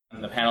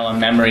panel on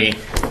memory,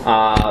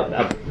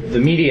 the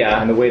media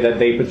and the way that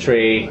they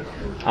portray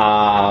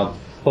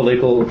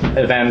political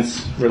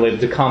events related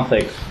to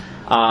conflict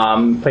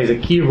plays a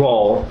key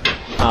role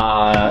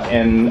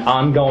in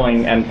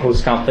ongoing and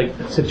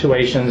post-conflict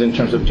situations in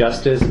terms of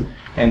justice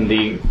and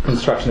the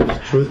construction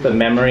of truth and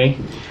memory,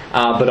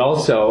 but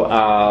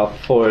also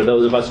for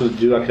those of us who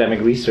do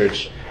academic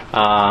research,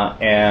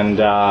 and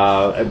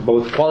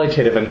both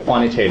qualitative and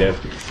quantitative,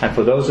 and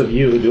for those of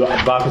you who do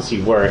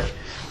advocacy work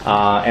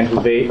and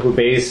who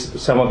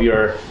base some of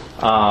your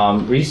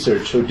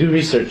research, who do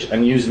research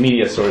and use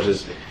media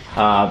sources,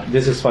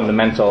 this is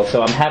fundamental.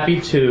 So I'm happy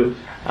to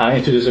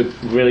introduce a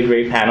really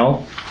great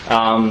panel.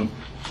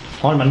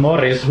 Juan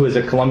Manmorres, who is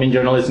a Colombian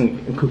journalist and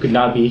who could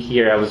not be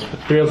here. I was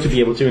thrilled to be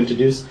able to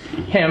introduce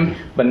him,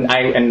 but I'm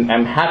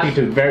very happy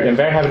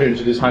to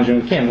introduce Han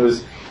Jun Kim,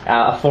 who's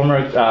a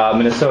former is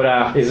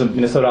a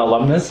Minnesota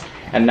alumnus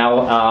and now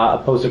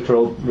a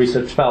postdoctoral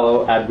research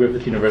fellow at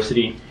Griffith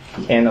University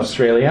in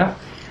Australia.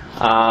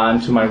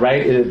 And to my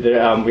right, we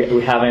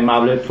have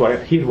Aimable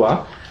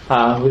Touahirwa,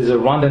 who is a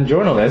Rwandan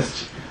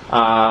journalist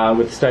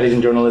with studies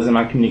in journalism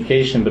and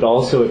communication, but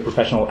also a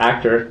professional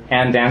actor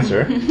and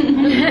dancer.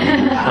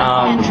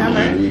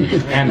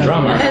 And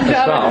drummer as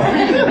well.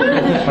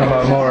 One of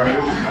our more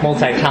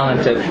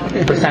multi-talented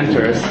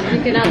presenters.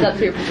 You can add that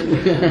to your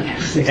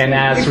presentation. And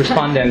as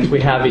respondent,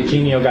 we have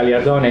Eugenio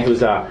Gagliardone,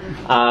 who's a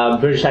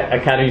British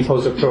Academy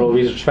postdoctoral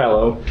research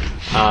fellow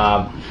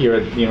here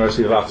at the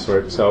University of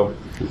Oxford. So,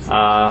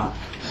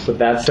 with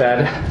that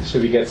said,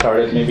 should we get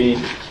started? Maybe,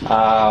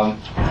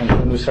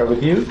 can we start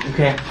with you?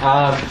 Okay,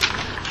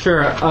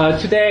 sure.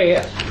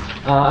 Today,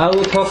 I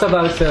will talk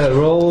about the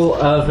role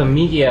of the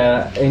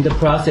media in the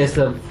process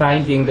of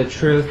finding the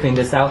truth in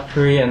the South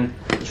Korean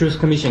Truth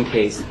Commission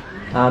case.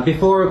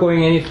 Before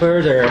going any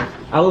further,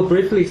 I will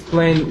briefly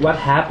explain what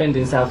happened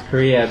in South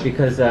Korea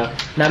because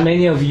not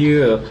many of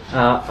you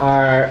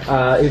are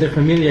either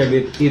familiar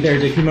with either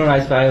the human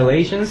rights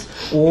violations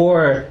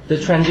or the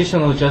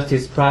transitional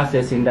justice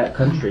process in that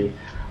country.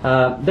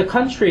 The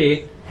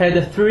country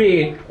had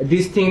three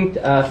distinct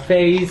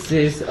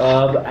phases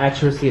of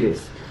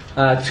atrocities.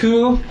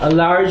 Two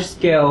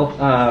large-scale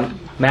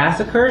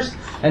massacres,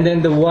 and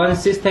then the one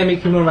systemic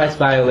human rights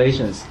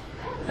violations.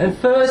 And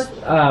first,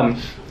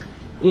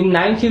 in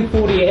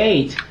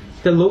 1948,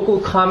 the local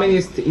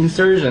communist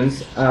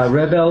insurgents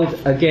rebelled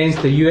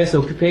against the U.S.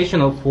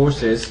 occupational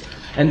forces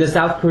and the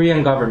South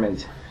Korean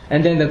government.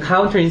 And then the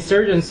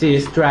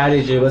counterinsurgency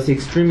strategy was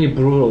extremely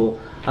brutal,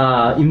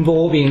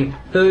 involving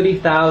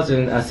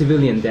 30,000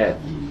 civilian deaths.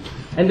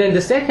 And then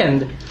the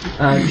second,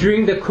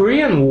 during the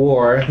Korean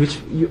War, which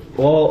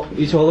all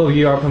of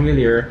you are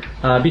familiar,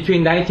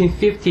 between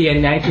 1950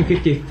 and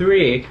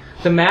 1953,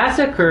 the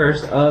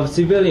massacres of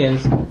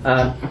civilians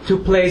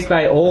took place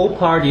by all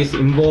parties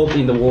involved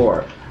in the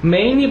war,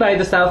 mainly by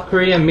the South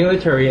Korean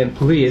military and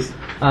police,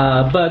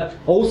 but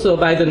also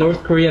by the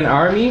North Korean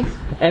army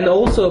and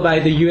also by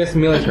the U.S.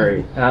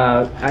 military.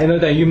 I know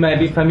that you might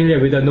be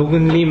familiar with the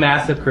Nogunri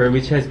massacre,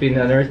 which has been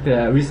unearthed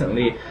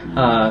recently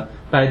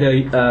by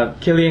the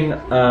killing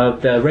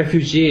of the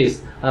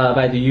refugees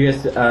by the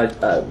U.S.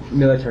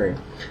 Military.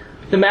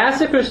 The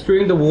massacres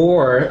during the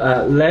war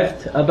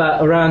left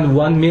around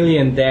 1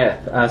 million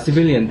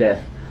civilian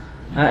death.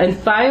 And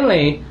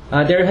finally,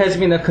 there has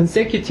been a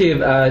consecutive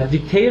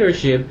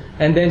dictatorship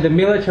and then the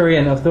military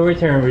and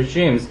authoritarian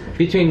regimes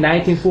between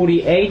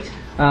 1948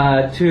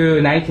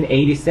 to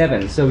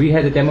 1987. So we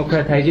had a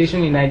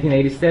democratization in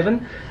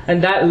 1987,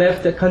 and that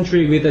left the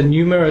country with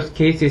numerous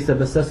cases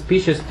of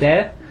suspicious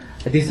death,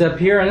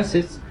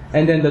 disappearances,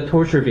 and then the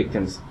torture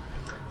victims.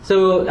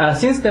 So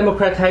since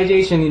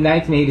democratization in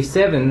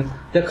 1987,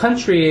 the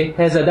country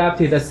has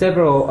adopted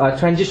several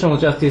transitional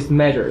justice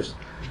measures,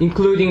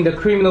 including the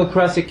criminal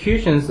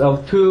prosecutions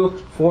of two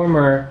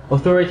former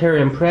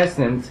authoritarian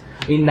presidents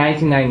in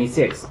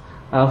 1996,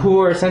 who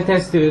were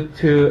sentenced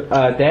to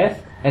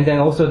death and then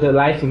also the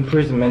life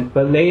imprisonment,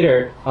 but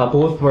later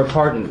both were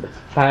pardoned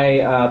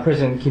by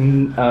President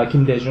Kim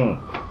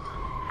Dae-jung.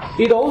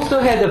 It also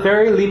had a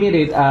very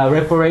limited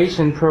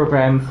reparation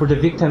program for the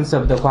victims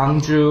of the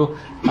Gwangju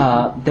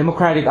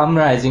democratic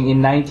uprising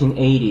in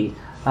 1980.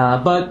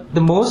 But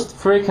the most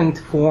frequent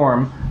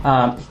form,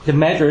 the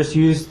measures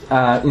used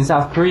in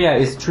South Korea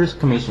is truth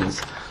commissions.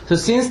 So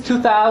since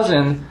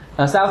 2000,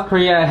 South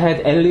Korea had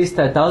at least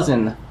a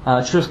dozen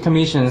truth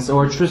commissions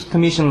or truth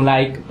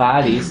commission-like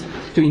bodies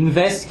to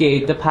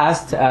investigate the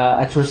past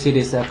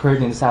atrocities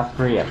occurred in South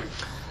Korea.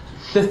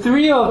 The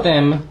three of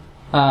them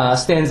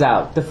stands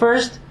out. The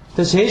first,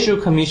 the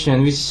Jeju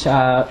Commission, which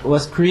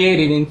was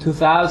created in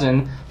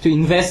 2000 to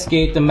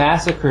investigate the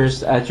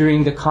massacres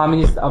during the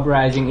communist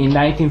uprising in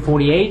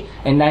 1948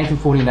 and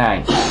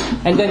 1949.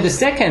 And then the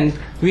second,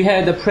 we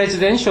had the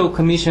Presidential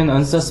Commission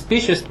on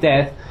Suspicious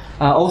Death,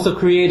 also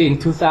created in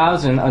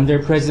 2000 under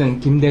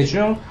President Kim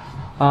Dae-jung.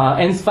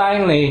 And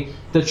finally,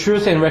 the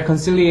Truth and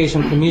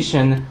Reconciliation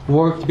Commission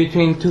worked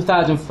between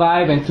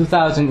 2005 and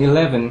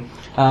 2011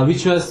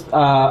 which was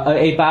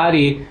a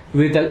body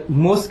with the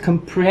most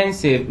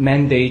comprehensive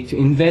mandate to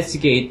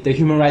investigate the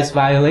human rights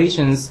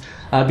violations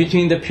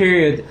between the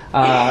period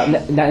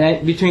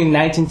between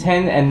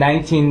 1910 and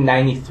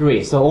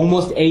 1993. So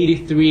almost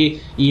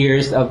 83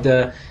 years of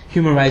the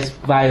human rights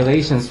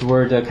violations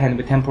were the kind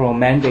of temporal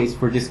mandates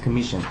for this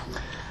commission.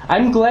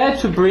 I'm glad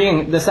to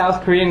bring the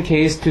South Korean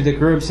case to the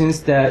group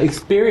since the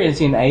experience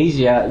in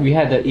Asia, we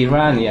had the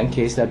Iranian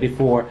case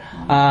before,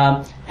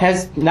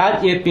 has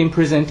not yet been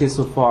presented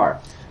so far.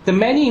 The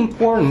many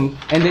important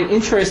and the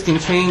interesting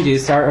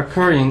changes are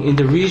occurring in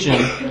the region,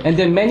 and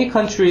then many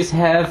countries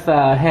have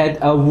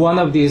had one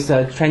of these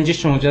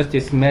transitional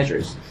justice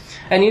measures.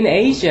 And in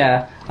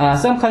Asia,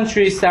 some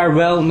countries are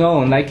well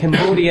known, like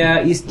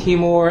Cambodia, East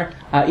Timor,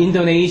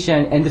 Indonesia,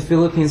 and the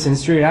Philippines and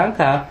Sri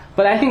Lanka.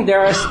 But I think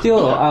there are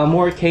still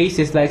more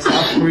cases like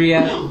South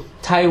Korea,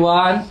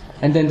 Taiwan,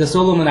 and then the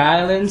Solomon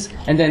Islands,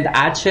 and then the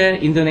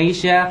Aceh,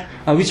 Indonesia,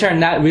 which are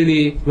not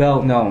really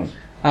well known.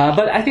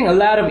 But I think a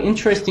lot of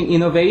interesting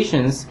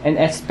innovations and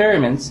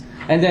experiments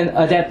and then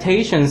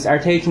adaptations are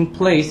taking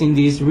place in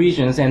these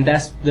regions, and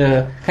that's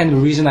the kind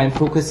of region I'm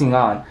focusing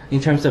on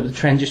in terms of the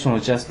transitional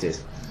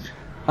justice.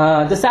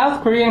 The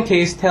South Korean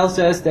case tells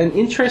us an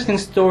interesting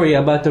story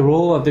about the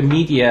role of the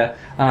media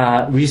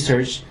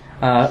research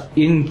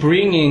in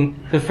bringing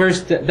the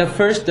first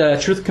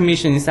Truth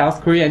Commission in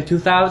South Korea in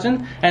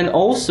 2000, and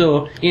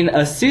also in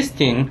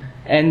assisting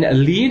and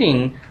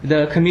leading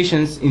the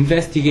Commission's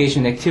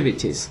investigation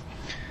activities.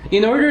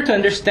 In order to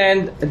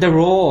understand the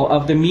role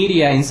of the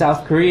media in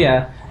South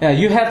Korea,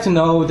 you have to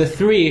know the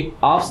three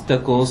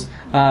obstacles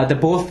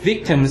that both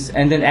victims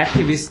and then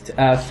activists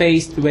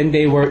faced when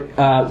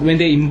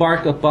they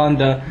embarked upon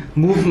the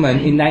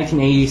movement in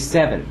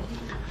 1987.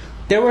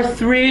 There were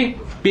three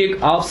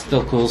big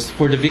obstacles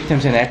for the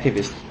victims and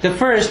activists. The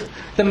first,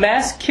 the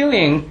mass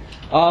killing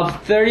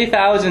of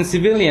 30,000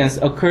 civilians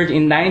occurred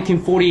in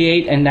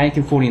 1948 and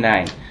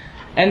 1949.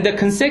 And the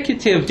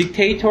consecutive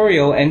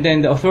dictatorial and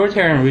then the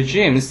authoritarian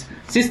regimes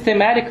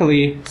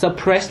systematically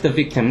suppressed the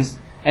victims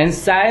and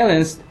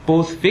silenced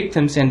both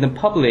victims and the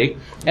public,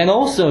 and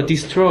also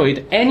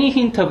destroyed any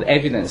hint of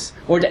evidence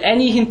or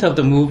any hint of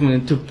the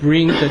movement to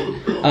bring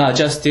the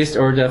justice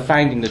or the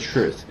finding the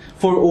truth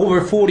for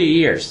over 40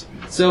 years.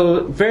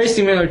 So very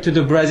similar to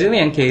the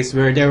Brazilian case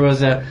where it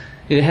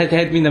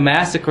had been a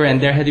massacre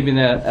and there had been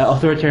an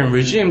authoritarian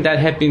regime that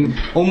had been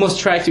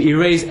almost tried to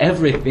erase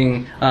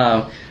everything,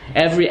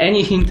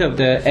 any hint of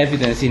the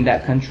evidence in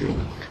that country.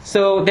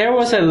 So there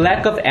was a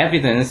lack of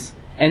evidence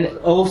and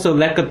also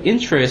lack of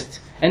interest,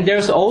 and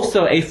there's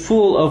also a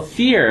full of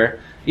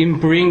fear in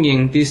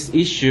bringing this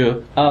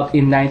issue up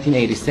in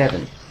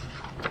 1987.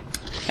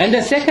 And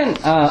the second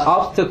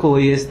obstacle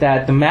is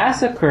that the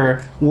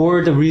massacre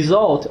were the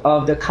result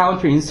of the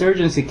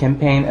counterinsurgency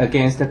campaign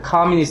against the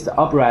communist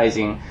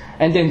uprising,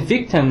 and then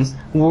victims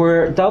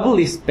were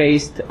doubly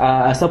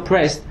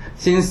suppressed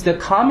since the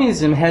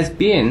communism has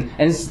been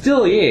and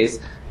still is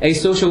a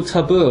social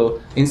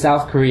taboo in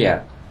South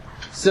Korea.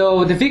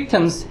 So the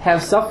victims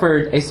have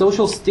suffered a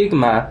social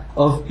stigma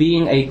of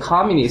being a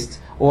communist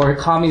or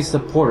communist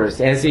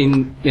supporters, as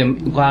in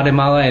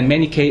Guatemala and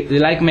many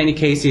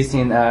cases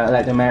in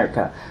Latin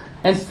America.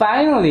 And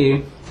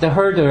finally, the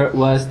hurdle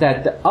was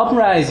that the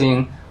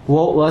uprising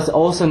was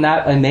also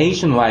not a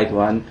nationwide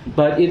one,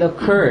 but it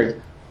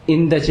occurred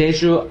in the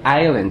Jeju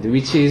Island,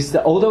 which is,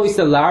 although it's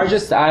the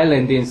largest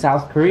island in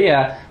South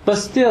Korea, but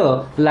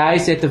still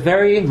lies at a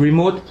very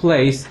remote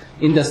place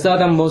in the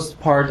southernmost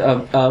part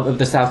of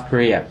the South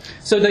Korea.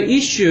 So the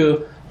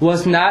issue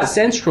was not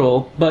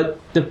central, but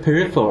the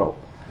peripheral.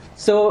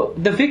 So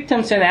the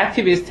victims and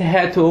activists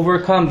had to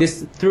overcome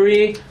these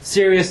three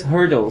serious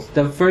hurdles.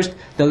 The first,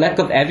 the lack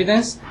of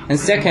evidence, and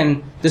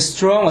second, the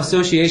strong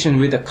association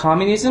with the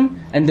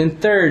communism, and then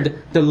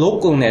third, the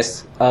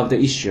localness of the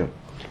issue.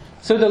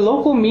 So the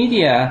local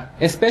media,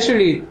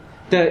 especially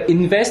the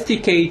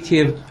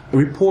investigative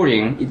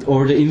reporting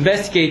or the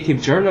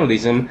investigative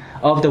journalism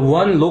of the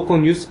one local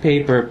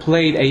newspaper,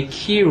 played a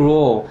key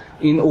role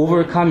in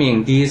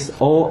overcoming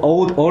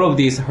all of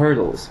these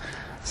hurdles.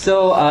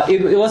 So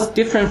it was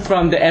different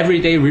from the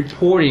everyday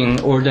reporting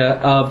or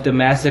of the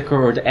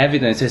massacre or the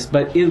evidences,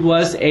 but it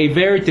was a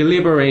very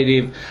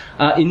deliberative,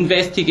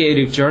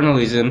 investigative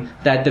journalism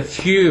that the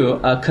few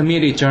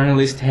committee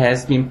journalists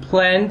has been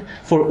planned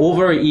for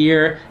over a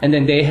year, and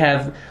then they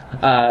have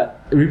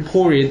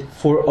reported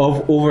for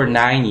over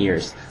 9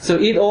 years. So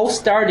it all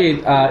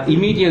started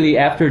immediately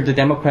after the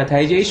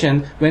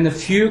democratization, when a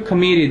few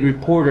committee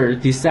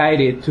reporters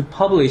decided to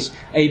publish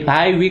a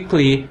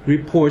bi-weekly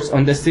reports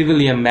on the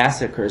civilian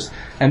massacres,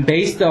 and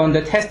based on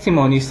the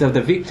testimonies of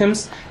the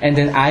victims and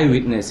then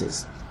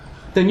eyewitnesses.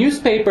 The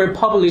newspaper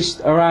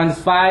published around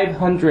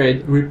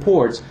 500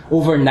 reports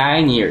over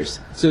 9 years.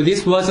 So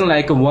this wasn't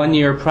like a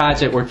 1-year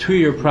project or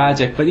 2-year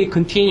project, but it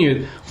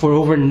continued for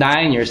over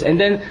 9 years. And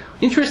then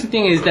interesting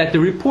thing is that the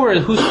reporter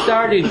who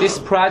started this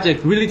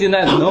project really did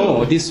not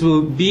know this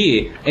will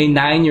be a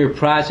 9-year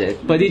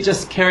project, but it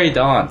just carried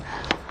on.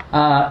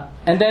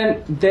 And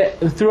then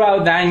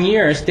throughout 9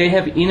 years, they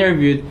have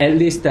interviewed at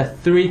least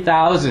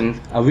 3,000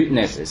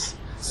 witnesses.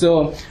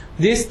 So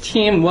this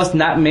team was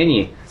not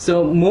many.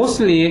 So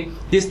mostly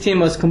this team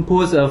was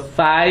composed of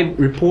 5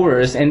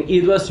 reporters, and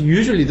it was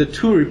usually the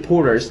 2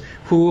 reporters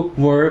who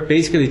were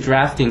basically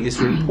drafting these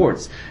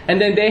reports. And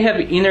then they have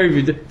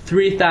interviewed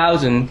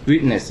 3,000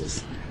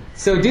 witnesses.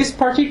 So this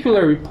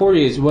particular report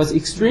was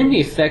extremely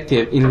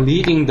effective in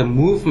leading the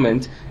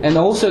movement and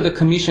also the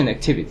commission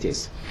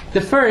activities.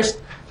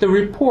 The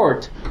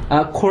report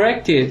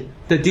corrected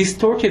the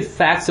distorted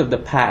facts of the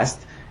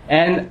past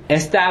and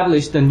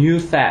established the new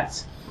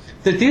facts.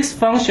 The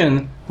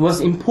dysfunction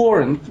was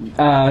important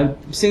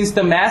since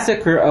the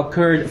massacre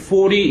occurred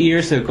 40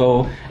 years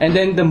ago, and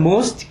then the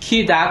most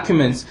key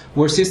documents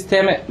were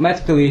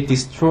systematically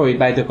destroyed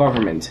by the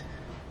government.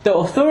 The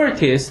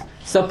authorities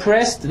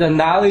suppressed the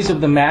knowledge of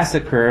the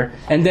massacre,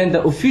 and then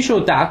the official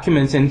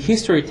documents and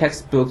history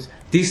textbooks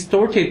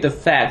distorted the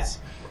facts,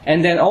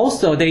 and then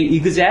also they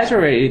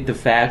exaggerated the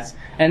facts,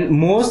 and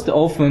most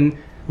often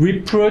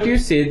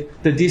reproduced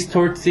the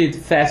distorted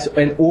facts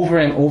and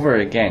over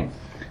again.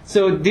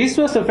 So this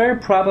was a very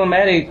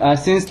problematic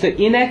since the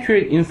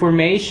inaccurate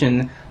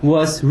information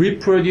was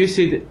reproduced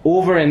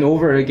over and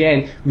over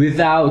again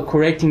without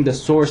correcting the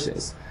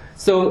sources.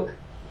 So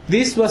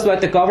this was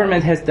what the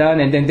government has done,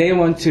 and then they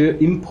want to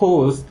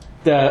impose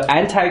the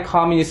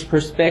anti-communist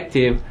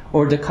perspective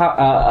or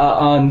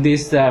on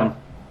this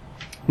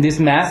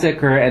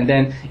massacre, and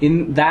then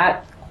in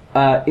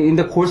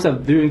the course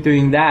of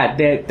doing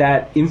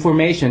that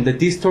information, the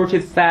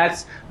distorted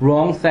facts,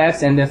 wrong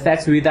facts, and the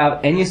facts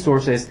without any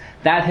sources,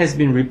 that has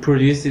been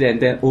reproduced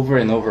and then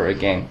over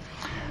again.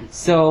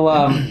 So,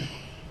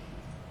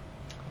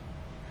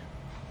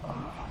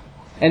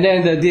 and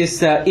then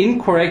this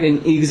incorrect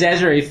and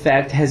exaggerated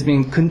fact has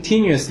been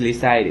continuously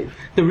cited.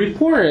 The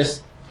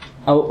reporters,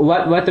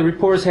 what the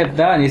reporters have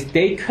done is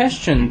they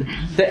questioned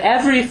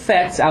every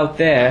facts out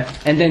there,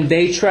 and then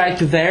they tried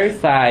to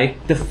verify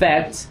the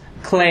facts,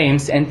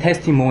 claims, and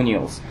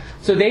testimonials.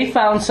 So they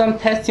found some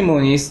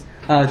testimonies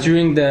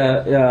during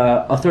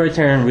the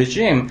authoritarian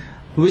regime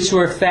which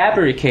were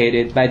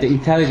fabricated by the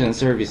intelligence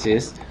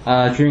services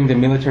during the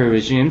military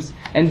regimes.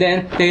 And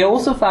then they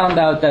also found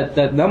out that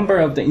the number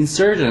of the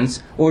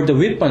insurgents or the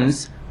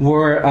weapons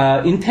were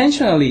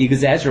intentionally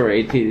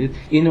exaggerated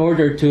in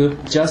order to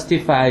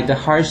justify the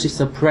harsh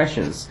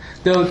suppressions.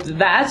 Though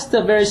that's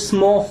the very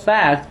small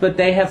fact, but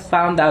they have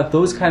found out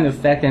those kind of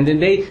facts, and then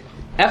they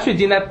actually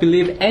did not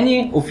believe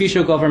any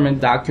official government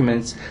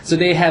documents, so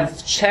they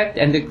have checked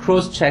and they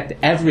cross-checked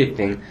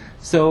everything.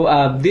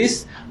 So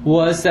this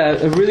was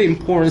a really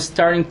important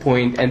starting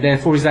point. And then,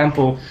 for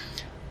example,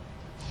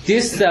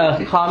 this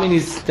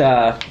communist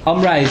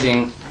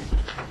uprising,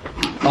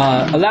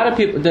 a lot of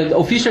people, the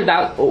official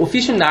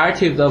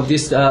narrative of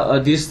this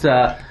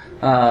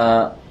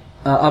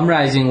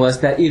uprising was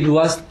that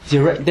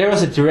there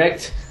was a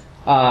direct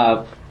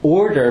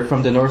order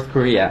from the North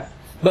Korea.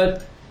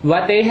 But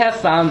what they have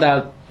found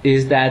out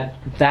is that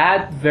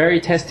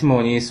very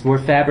testimonies were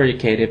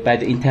fabricated by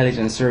the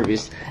intelligence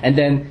service, and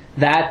then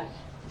that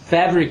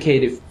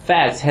fabricated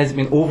facts has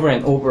been over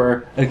and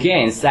over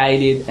again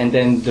cited and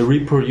then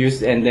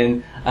reproduced and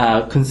then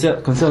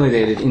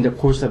consolidated in the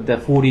course of the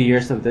 40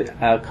 years of the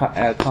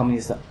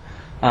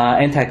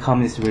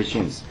anti-communist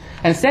regimes.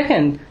 And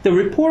second, the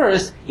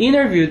reporters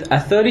interviewed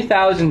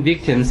 30,000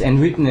 victims and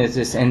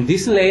witnesses, and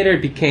this later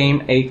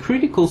became a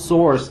critical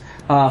source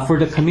for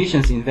the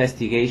Commission's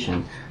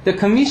investigation. The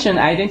Commission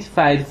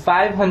identified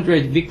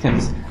 500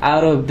 victims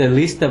out of the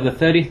list of the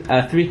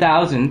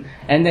 3,000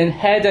 and then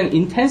had an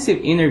intensive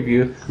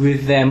interview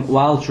with them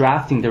while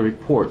drafting the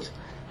report.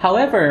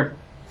 However,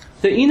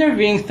 the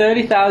interviewing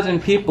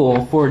 30,000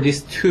 people for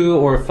these 2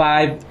 or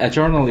 5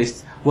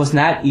 journalists was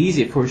not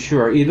easy for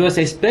sure. It was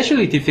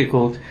especially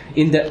difficult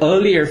in the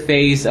earlier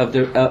phase of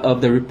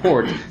the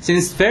report,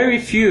 since very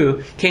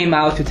few came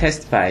out to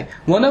testify.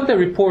 One of the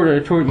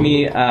reporters told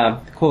me,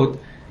 quote,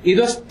 "It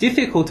was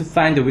difficult to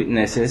find the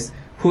witnesses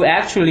who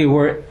actually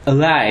were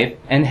alive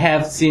and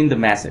have seen the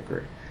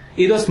massacre.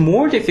 It was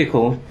more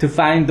difficult to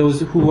find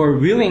those who were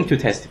willing to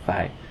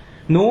testify.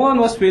 No one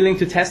was willing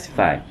to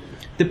testify.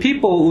 The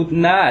people would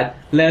not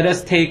let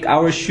us take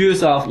our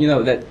shoes off. You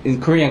know that in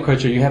Korean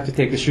culture you have to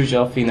take the shoes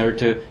off in order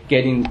to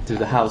get into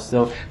the house.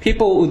 So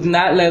people would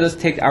not let us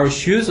take our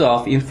shoes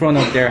off in front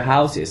of their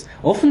houses.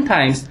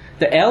 Oftentimes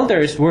the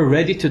elders were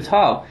ready to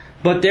talk,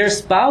 but their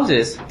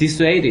spouses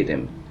dissuaded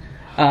them.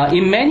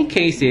 In many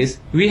cases,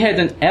 we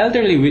had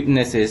elderly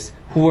witnesses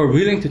who were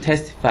willing to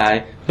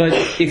testify, but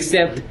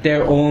accept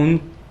their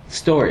own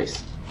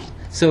stories."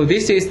 So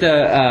this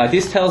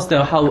tells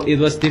how it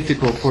was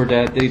difficult for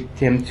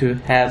them to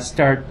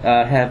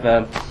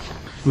have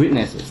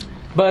witnesses.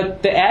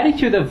 But the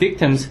attitude of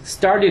victims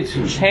started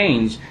to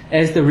change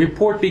as the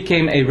report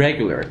became a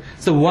regular.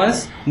 So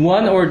once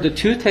 1 or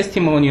 2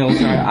 testimonials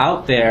are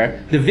out there,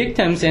 the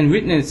victims and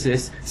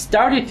witnesses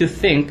started to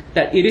think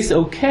that it is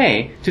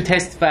okay to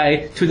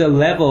testify to the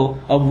level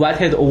of what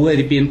had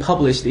already been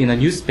published in a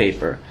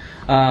newspaper.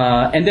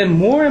 And then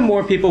more and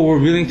more people were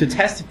willing to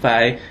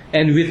testify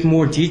and with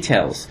more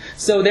details.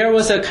 So there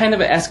was a kind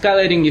of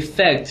escalating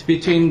effect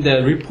between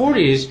the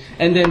reportage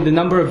and then the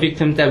number of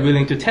victims that were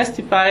willing to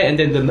testify and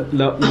then the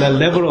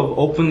level of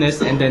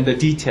openness and then the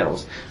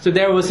details. So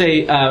there was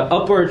a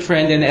upward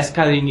trend and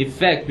escalating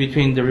effect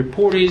between the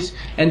reportage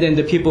and then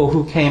the people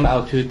who came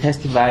out to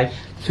testify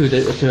to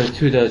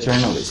the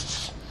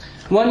journalists.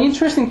 One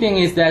interesting thing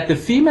is that the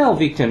female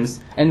victims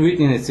and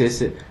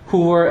witnesses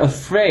who were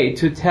afraid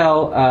to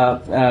tell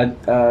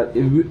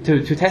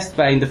to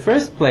testify in the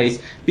first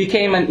place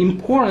became an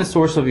important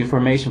source of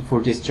information for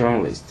this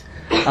journalist.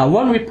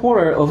 One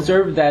reporter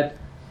observed that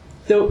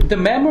the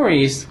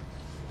memories,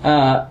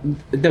 the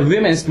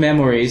women's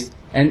memories,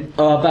 and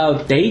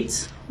about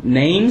dates,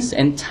 names,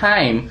 and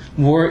time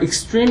were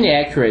extremely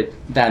accurate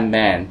than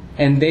men,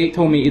 and they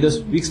told me it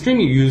was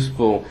extremely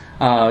useful.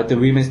 The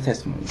women's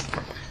testimonies.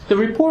 The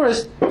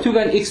reporters took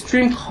an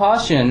extreme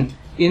caution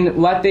in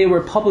what they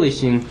were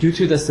publishing due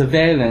to the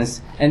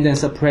surveillance and then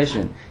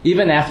suppression,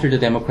 even after the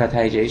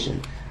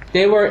democratization.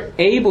 They were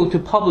able to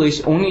publish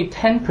only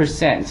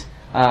 10%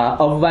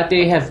 of what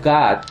they have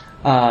got,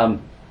 and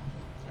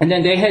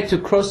then they had to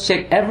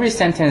cross-check every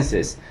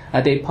sentences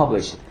they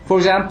published. For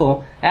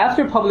example,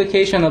 after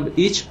publication of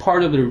each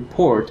part of the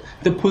report,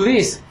 the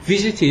police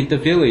visited the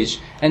village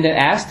and then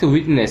asked the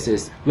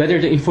witnesses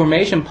whether the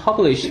information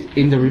published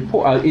in the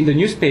report in the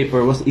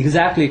newspaper was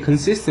exactly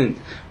consistent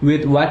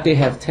with what they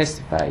have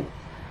testified.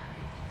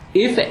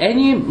 If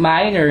any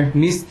minor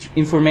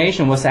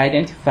misinformation was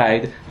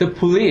identified, the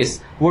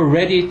police were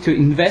ready to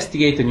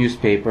investigate the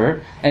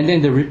newspaper, and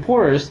then the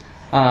reporters,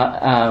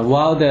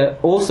 while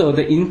also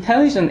the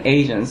intelligence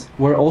agents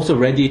were also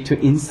ready to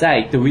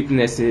incite the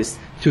witnesses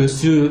to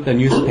sue the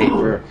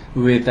newspaper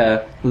with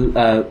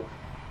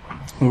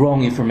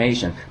wrong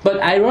information.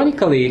 But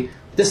ironically,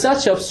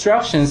 such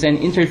obstructions and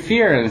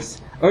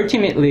interference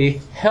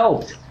ultimately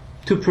helped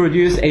to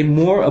produce a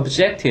more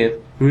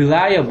objective,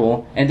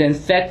 reliable, and then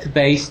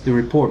fact-based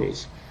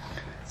reportage.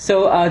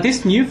 So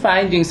these new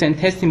findings and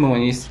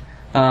testimonies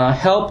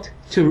helped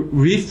to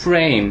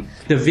reframe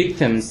the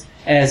victims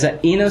as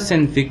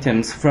innocent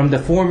victims from the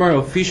former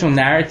official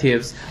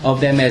narratives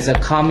of them as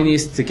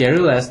communist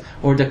guerrillas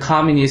or the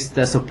communist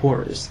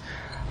supporters.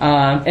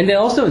 And they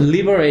also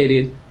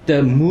liberated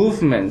the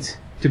movement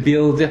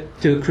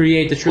to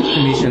create the Truth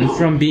Commission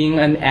from being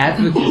an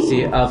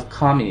advocacy of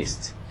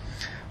communists.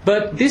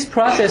 But this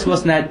process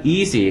was not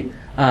easy.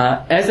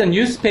 As the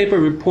newspaper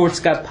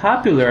reports got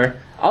popular,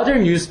 other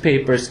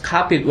newspapers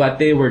copied what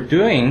they were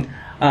doing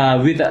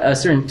with a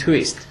certain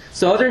twist.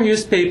 So other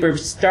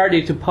newspapers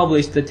started to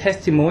publish the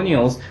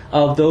testimonials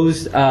of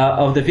those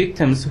of the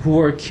victims who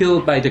were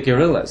killed by the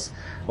guerrillas,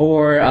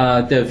 or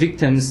the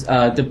victims,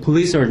 the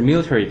police or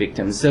military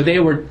victims. So they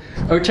were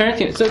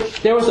alternative. So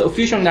there was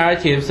official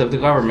narratives of the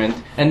government,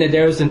 and then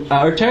there was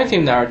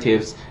alternative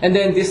narratives, and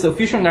then these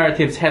official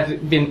narratives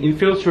have been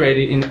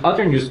infiltrated in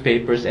other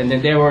newspapers, and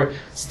then there were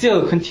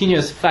still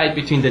continuous fight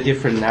between the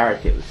different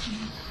narratives.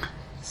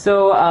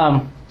 So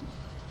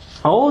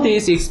all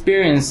this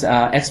experience,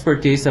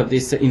 expertise of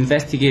this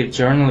investigative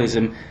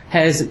journalism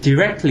has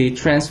directly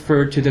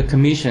transferred to the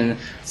commission,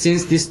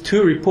 since these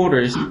two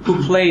reporters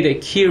who played a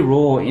key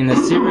role in the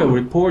serial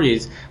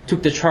reportage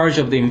took the charge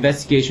of the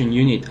investigation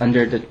unit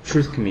under the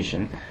Truth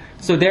Commission.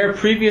 So their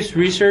previous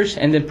research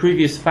and the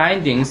previous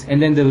findings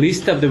and then the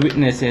list of the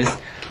witnesses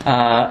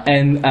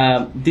and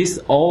this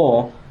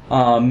all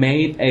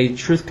made a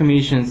Truth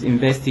Commission's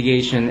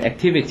investigation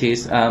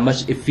activities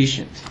much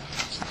efficient.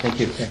 Thank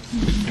you.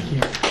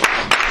 Thank you.